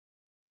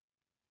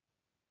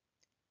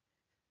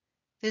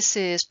This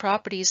is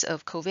properties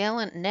of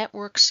covalent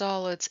network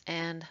solids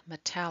and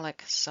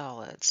metallic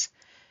solids.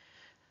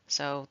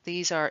 So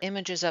these are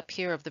images up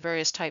here of the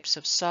various types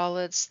of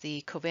solids.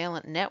 The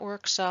covalent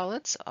network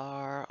solids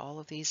are all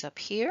of these up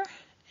here,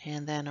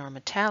 and then our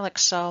metallic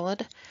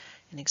solid,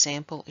 an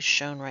example, is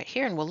shown right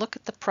here, and we'll look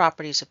at the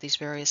properties of these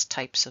various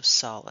types of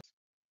solids.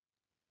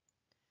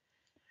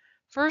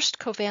 First,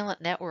 covalent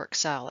network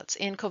solids.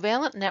 In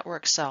covalent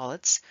network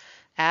solids,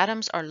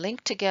 atoms are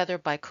linked together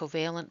by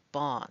covalent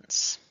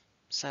bonds.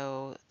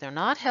 So they're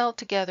not held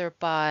together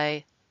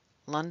by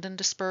London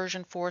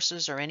dispersion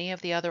forces or any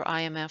of the other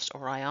IMFs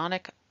or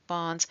ionic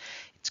bonds.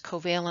 It's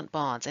covalent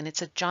bonds, and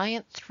it's a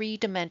giant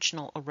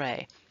three-dimensional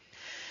array.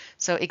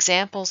 So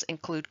examples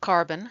include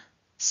carbon,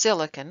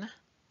 silicon,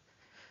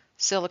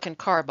 silicon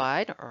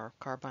carbide, or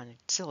carbon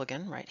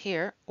silicon right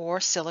here, or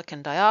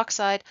silicon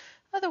dioxide,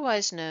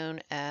 otherwise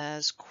known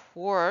as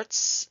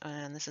quartz,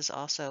 and this is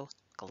also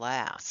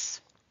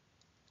glass.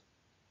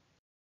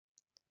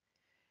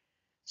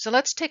 So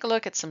let's take a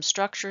look at some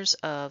structures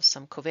of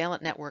some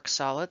covalent network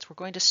solids. We're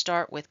going to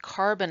start with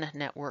carbon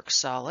network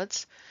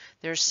solids.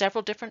 There are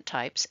several different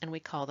types, and we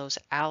call those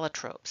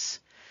allotropes.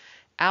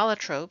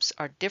 Allotropes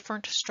are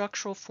different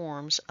structural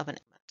forms of an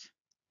element.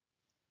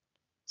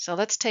 So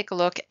let's take a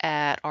look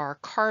at our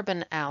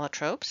carbon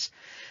allotropes.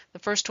 The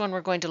first one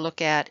we're going to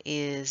look at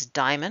is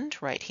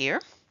diamond right here.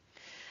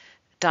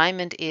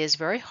 Diamond is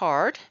very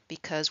hard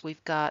because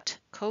we've got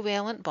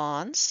covalent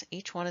bonds.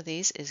 Each one of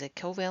these is a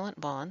covalent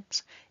bond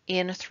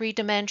in 3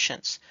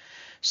 dimensions.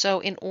 So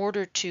in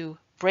order to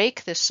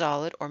break this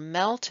solid or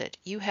melt it,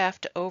 you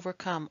have to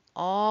overcome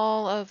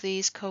all of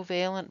these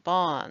covalent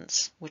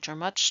bonds, which are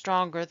much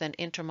stronger than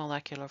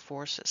intermolecular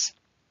forces.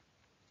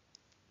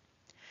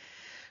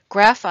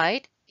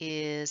 Graphite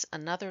is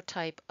another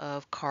type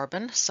of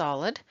carbon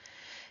solid.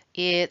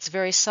 It's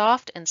very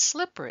soft and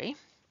slippery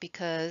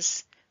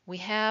because we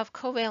have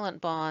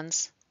covalent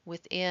bonds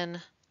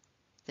within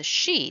the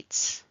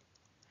sheets,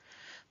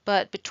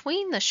 but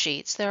between the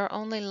sheets there are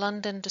only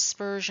London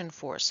dispersion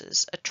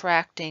forces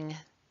attracting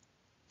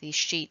these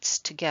sheets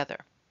together.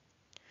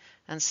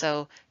 And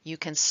so you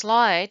can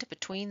slide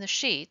between the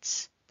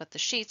sheets, but the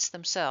sheets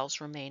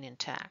themselves remain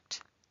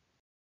intact.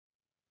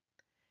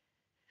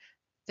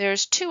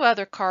 There's 2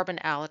 other carbon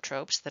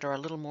allotropes that are a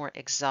little more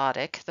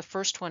exotic. The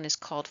first one is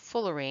called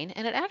fullerene,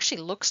 and it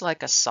actually looks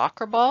like a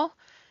soccer ball.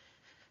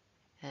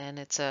 And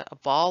it's a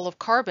ball of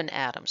carbon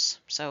atoms.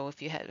 So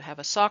if you have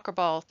a soccer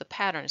ball, the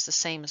pattern is the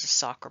same as a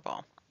soccer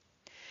ball.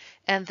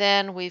 And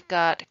then we've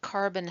got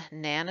carbon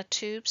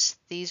nanotubes.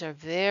 These are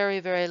very,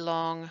 very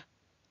long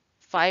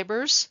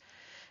fibers,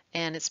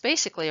 and it's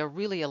basically a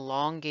really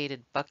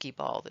elongated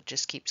buckyball that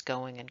just keeps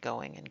going and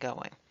going and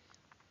going.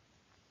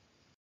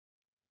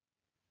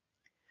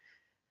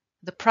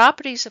 The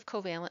properties of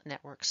covalent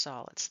network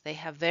solids. They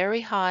have very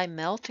high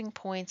melting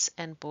points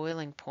and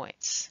boiling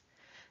points.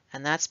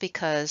 And that's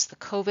because the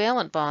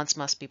covalent bonds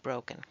must be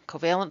broken.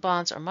 Covalent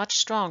bonds are much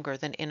stronger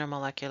than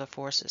intermolecular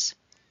forces.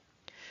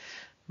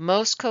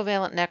 Most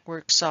covalent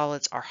network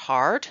solids are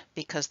hard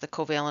because the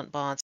covalent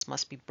bonds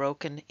must be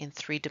broken in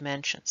 3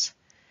 dimensions.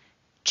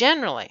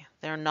 Generally,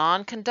 they're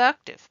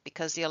non-conductive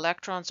because the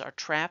electrons are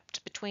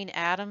trapped between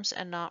atoms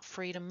and not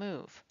free to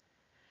move.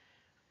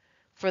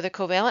 For the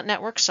covalent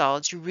network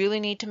solids, you really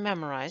need to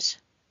memorize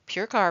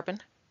pure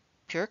carbon,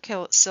 pure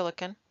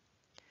silicon,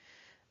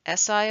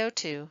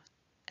 SiO2,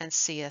 and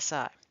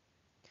CSI.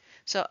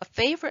 So a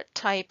favorite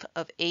type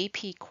of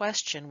AP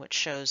question which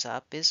shows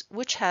up is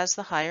which has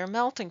the higher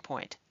melting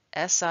point,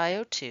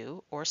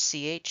 SiO2 or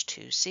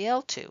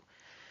CH2Cl2.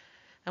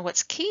 And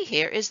what's key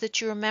here is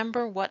that you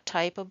remember what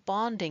type of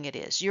bonding it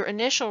is. Your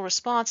initial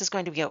response is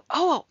going to go,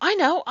 oh, I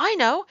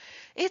know,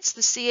 it's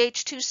the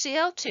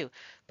CH2Cl2.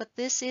 But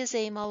this is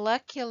a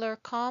molecular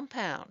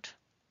compound.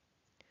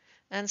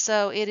 And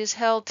so it is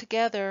held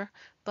together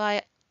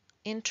by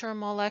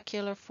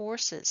intermolecular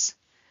forces.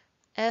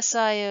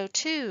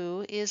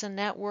 SiO2 is a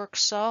network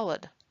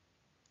solid,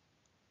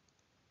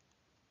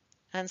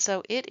 and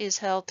so it is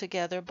held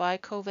together by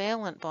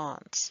covalent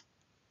bonds.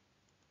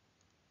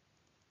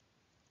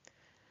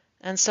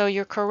 And so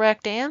your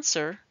correct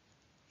answer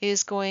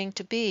is going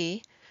to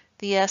be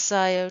the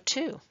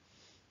SiO2.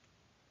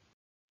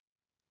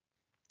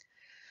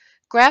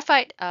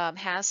 Graphite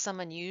has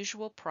some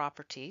unusual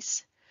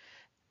properties.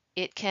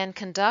 It can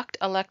conduct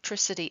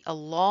electricity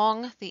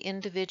along the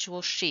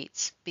individual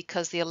sheets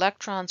because the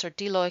electrons are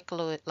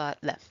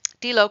delocalized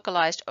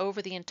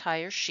over the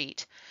entire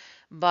sheet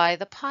by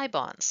the pi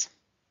bonds.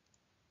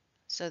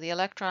 So the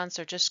electrons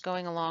are just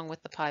going along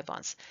with the pi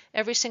bonds.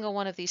 Every single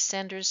one of these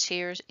centers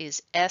here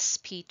is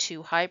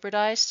sp2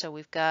 hybridized, so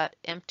we've got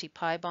empty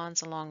pi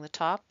bonds along the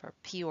top, or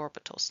p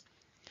orbitals.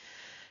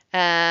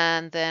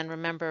 And then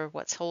remember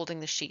what's holding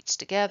the sheets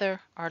together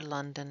are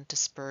London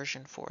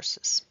dispersion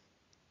forces.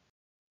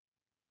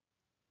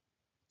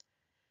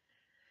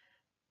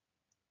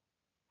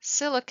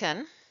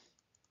 Silicon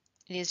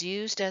is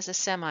used as a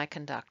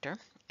semiconductor,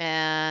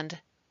 and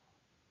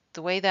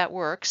the way that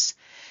works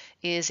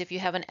is if you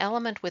have an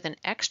element with an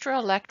extra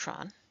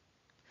electron,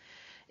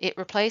 It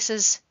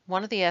replaces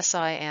one of the Si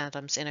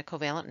atoms in a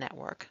covalent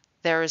network.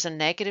 There is a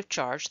negative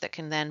charge that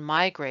can then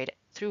migrate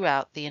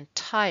throughout the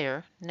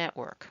entire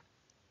network.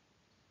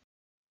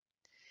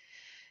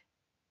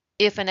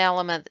 If an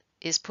element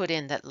is put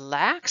in that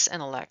lacks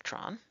an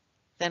electron,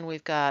 then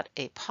we've got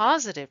a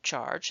positive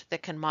charge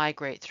that can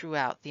migrate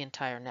throughout the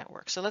entire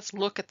network. So let's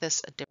look at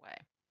this a different way.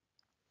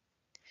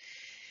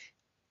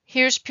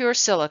 Here's pure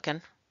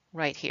silicon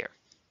right here.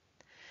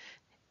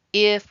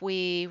 If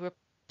we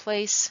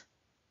replace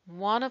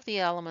one of the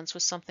elements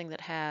with something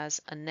that has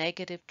a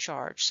negative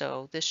charge,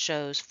 so this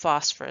shows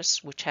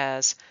phosphorus, which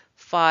has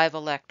 5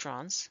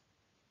 electrons,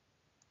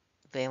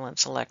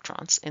 valence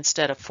electrons,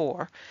 instead of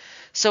 4.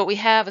 So what we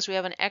have is we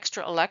have an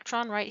extra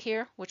electron right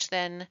here, which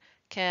then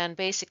can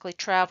basically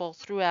travel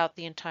throughout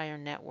the entire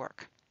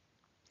network.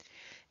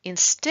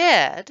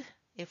 Instead,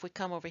 if we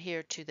come over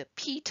here to the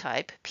P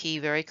type, P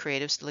very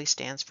creatively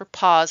stands for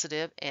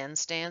positive, N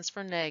stands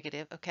for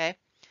negative, okay?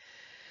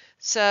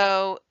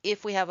 So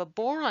if we have a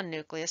boron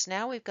nucleus,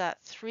 now we've got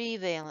 3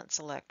 valence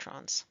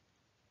electrons.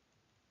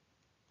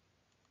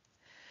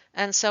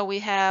 And so we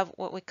have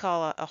what we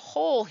call a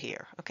hole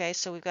here, okay?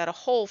 So we've got a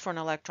hole for an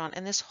electron,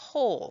 and this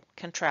hole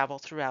can travel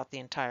throughout the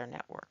entire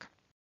network.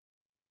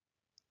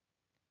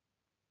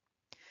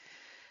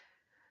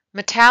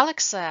 Metallic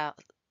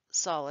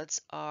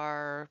solids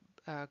are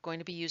going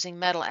to be using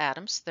metal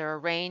atoms. They're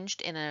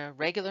arranged in a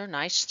regular,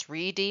 nice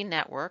 3D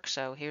network.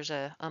 So here's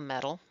a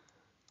metal.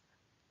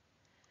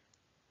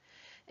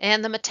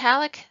 And the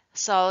metallic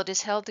solid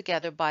is held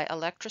together by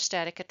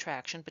electrostatic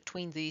attraction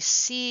between the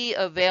sea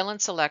of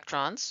valence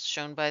electrons,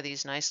 shown by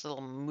these nice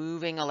little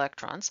moving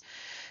electrons,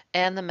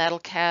 and the metal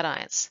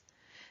cations.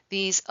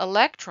 These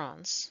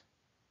electrons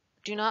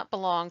do not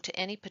belong to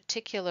any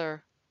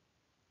particular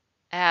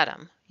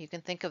atom. You can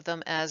think of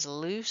them as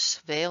loose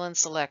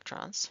valence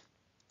electrons.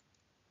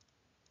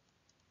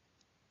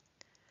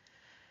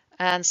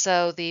 And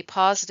so the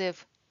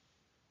positive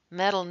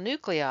metal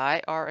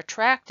nuclei are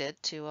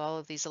attracted to all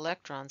of these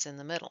electrons in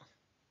the middle.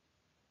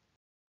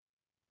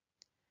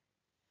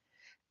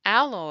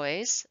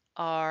 Alloys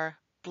are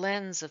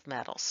blends of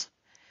metals.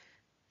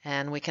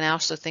 And we can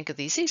also think of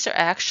these are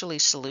actually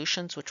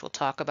solutions, which we'll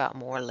talk about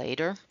more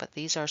later, but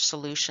these are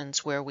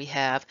solutions where we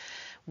have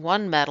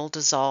one metal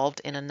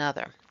dissolved in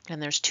another.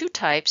 And there's 2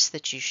 types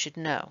that you should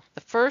know.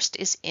 The first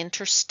is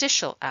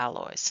interstitial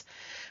alloys,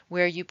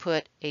 where you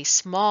put a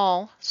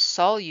small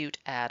solute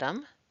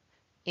atom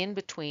in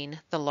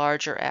between the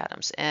larger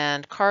atoms,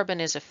 and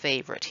carbon is a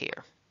favorite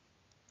here.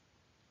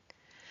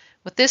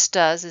 What this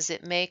does is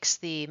it makes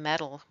the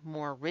metal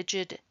more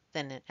rigid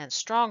and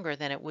stronger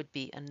than it would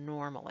be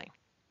normally.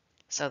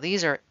 So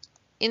these are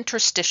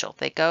interstitial.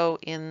 They go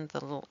in the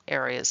little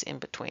areas in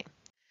between.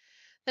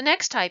 The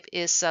next type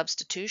is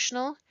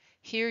substitutional.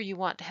 Here you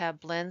want to have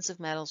blends of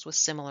metals with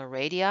similar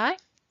radii.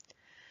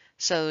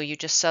 So you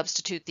just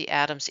substitute the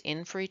atoms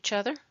in for each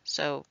other.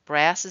 So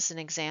brass is an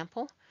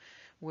example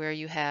where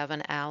you have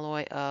an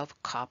alloy of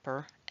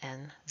copper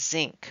and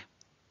zinc.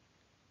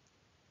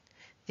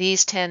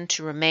 These tend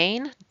to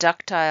remain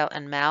ductile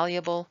and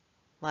malleable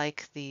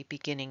like the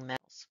beginning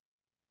metals.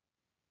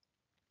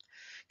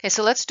 Okay,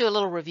 so let's do a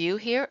little review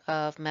here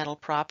of metal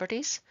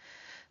properties.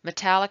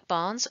 Metallic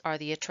bonds are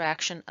the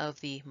attraction of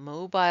the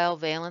mobile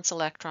valence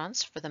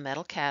electrons for the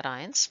metal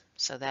cations,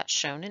 so that's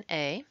shown in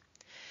A.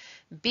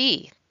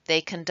 B,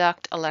 they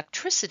conduct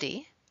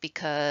electricity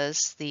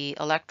because the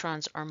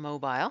electrons are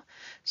mobile.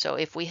 So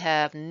if we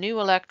have new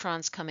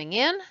electrons coming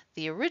in,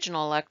 the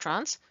original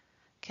electrons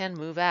can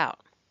move out.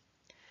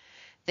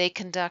 They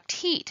conduct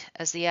heat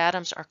as the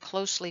atoms are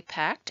closely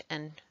packed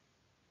and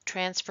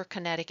transfer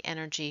kinetic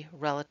energy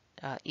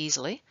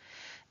easily.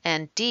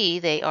 And D,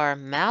 they are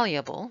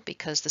malleable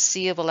because the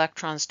sea of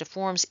electrons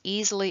deforms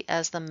easily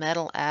as the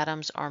metal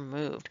atoms are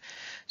moved.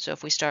 So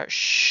if we start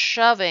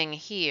shoving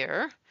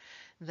here,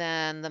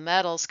 then the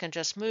metals can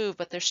just move,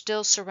 but they're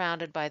still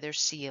surrounded by their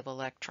sea of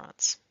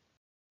electrons.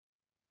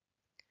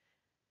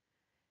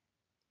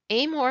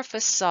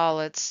 Amorphous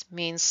solids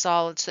means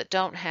solids that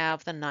don't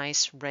have the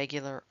nice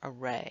regular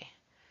array.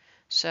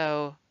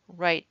 So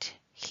right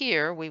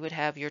here we would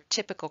have your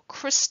typical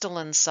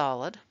crystalline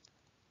solid,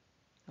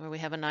 where we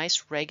have a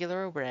nice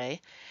regular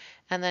array,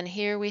 and then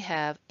here we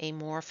have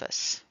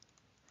amorphous.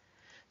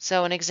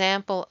 So an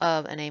example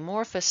of an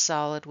amorphous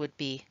solid would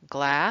be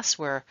glass,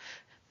 where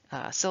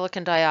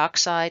silicon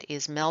dioxide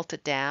is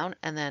melted down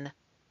and then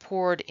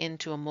poured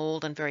into a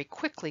mold and very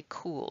quickly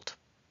cooled.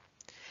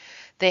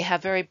 They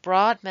have very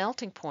broad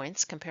melting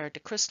points compared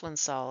to crystalline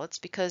solids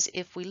because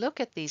if we look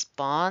at these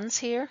bonds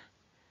here,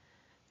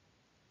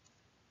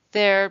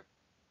 they're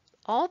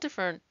all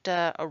different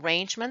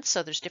arrangements,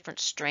 so there's different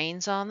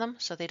strains on them,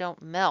 so they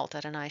don't melt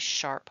at a nice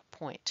sharp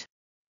point.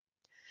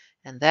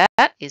 And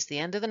that is the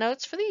end of the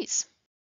notes for these.